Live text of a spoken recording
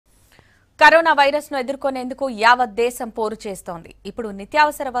Corona virus ను ఎదుర్కొనేందుకు యావత్ దేశం పోరు చేస్తోంది. ఇప్పుడు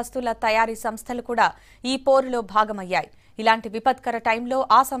నిత్యావసర వస్తువుల తయారీ సంస్థలు కూడా ఈ పోరులో భాగమయ్యాయి. ఇలాంటి విపత్కర టైంలో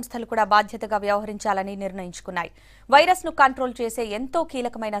ఆ సంస్థలు కూడా బాధ్యతగా వ్యవహరించాలని నిర్ణయించుకున్నాయి. వైరస్ ను కంట్రోల్ చేసే ఎంతో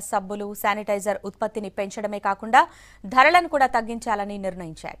కీలకమైన సబ్బులు, శానిటైజర్ ఉత్పత్తిని పెంచడమే కాకుండా ధరలను కూడా తగ్గించాలని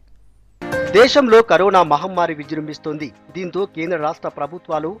నిర్ణయించాయి. దేశంలో కరోనా మహమ్మారి విజృంభిస్తోంది. దీంతో కేంద్ర రాష్ట్ర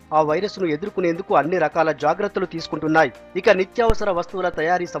ప్రభుత్వాలు ఆ వైరస్ ను ఎదుర్కొనేందుకు అన్ని రకాల జాగ్రత్తలు తీసుకుంటున్నాయి. ఇక నిత్యావసర వస్తువుల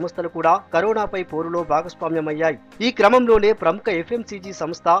తయారీ సంస్థలు కూడా కరోనాపై పోరులో భాగస్వామ్యమయ్యాయి. ఈ క్రమంలోనే ప్రముఖ ఎఫ్ఎంసీజీ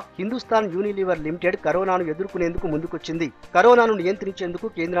సంస్థ హిందుస్థాన్ యూనిలీవర్ లిమిటెడ్ కరోనాను ఎదుర్కొనేందుకు ముందుకొచ్చింది. కరోనాను నియంత్రించేందుకు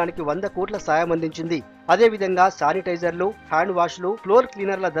కేంద్రానికి 100 కోట్ల సాయం అందించింది. అదేవిధంగా శానిటైజర్లు, హ్యాండ్ వాష్లు, ఫ్లోర్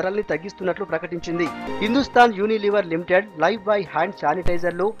క్లీనర్ల ధరల్ని తగ్గిస్తున్నట్లు ప్రకటించింది. Hindustan Unilever limited life boy hand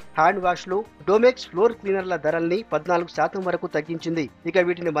శానిటైజర్లు, hand వాష్లు, Domex floor క్లీనర్ల ధరల్ని 14% వరకు తగ్గించింది. ఇక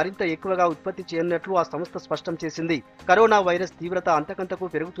వీటిని మరింత ఎక్కువగా ఉత్పత్తి చేయనున్నట్లు ఆ సంస్థ స్పష్టం చేసింది. కరోనా వైరస్ తీవ్రత అంతకంతకు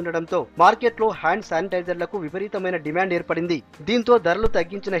పెరుగుతుండటంతో మార్కెట్లో హ్యాండ్ శానిటైజర్లకు విపరీతమైన డిమాండ్ ఏర్పడింది. దీంతో ధరలు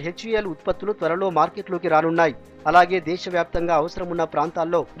తగ్గించిన హెచ్యుఎల్ ఉత్పత్తులు త్వరలో మార్కెట్లోకి రానున్నాయి. అలాగే దేశవ్యాప్తంగా అవసరమున్న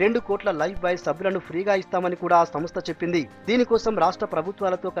ప్రాంతాల్లో 2 కోట్ల లైఫ్ బాయ్ సబ్బులను ఫ్రీగా ఇస్తామని కూడా ఆ సంస్థ చెప్పింది. దీనికోసం రాష్ట్ర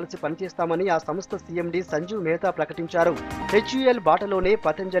ప్రభుత్వాలతో కలిసి పనిచేస్తామని ఆ సంస్థ సీఎండీ సంజీవ్ మెహతా ప్రకటించారు. హెచ్యుఎల్ బాటలోనే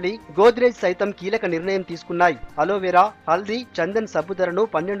పతంజలి, గోద్రేజ్ సైతం కీలక నిర్ణయం తీసుకున్నాయి. అలోవెరా, హల్దీ, చందన్ సబ్బు ధరను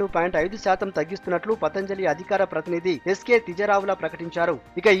 12.5% తగ్గిస్తున్నట్లు పతంజలి అధికార ప్రతినిధి ఎస్కే తిజరావులా ప్రకటించారు.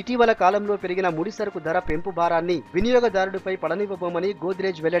 ఇక ఇటీవల కాలంలో పెరిగిన ముడిసరుకు ధర పెంపు భారాన్ని వినియోగదారుడిపై పడనివ్వబోమని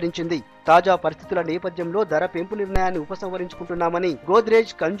గోద్రేజ్ వెల్లడించింది. తాజా పరిస్థితుల నేపథ్యంలో ధర పెంపు నిర్ణయాన్ని ఉపసంహరించుకుంటున్నామని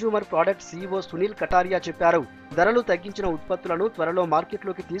Godrej consumer product CEO Sunil Kataria చెప్పారు. ధరలు తగ్గించిన ఉత్పత్తులను త్వరలో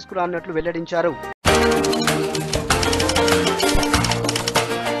మార్కెట్లోకి తీసుకురానున్నట్లు వెల్లడించారు.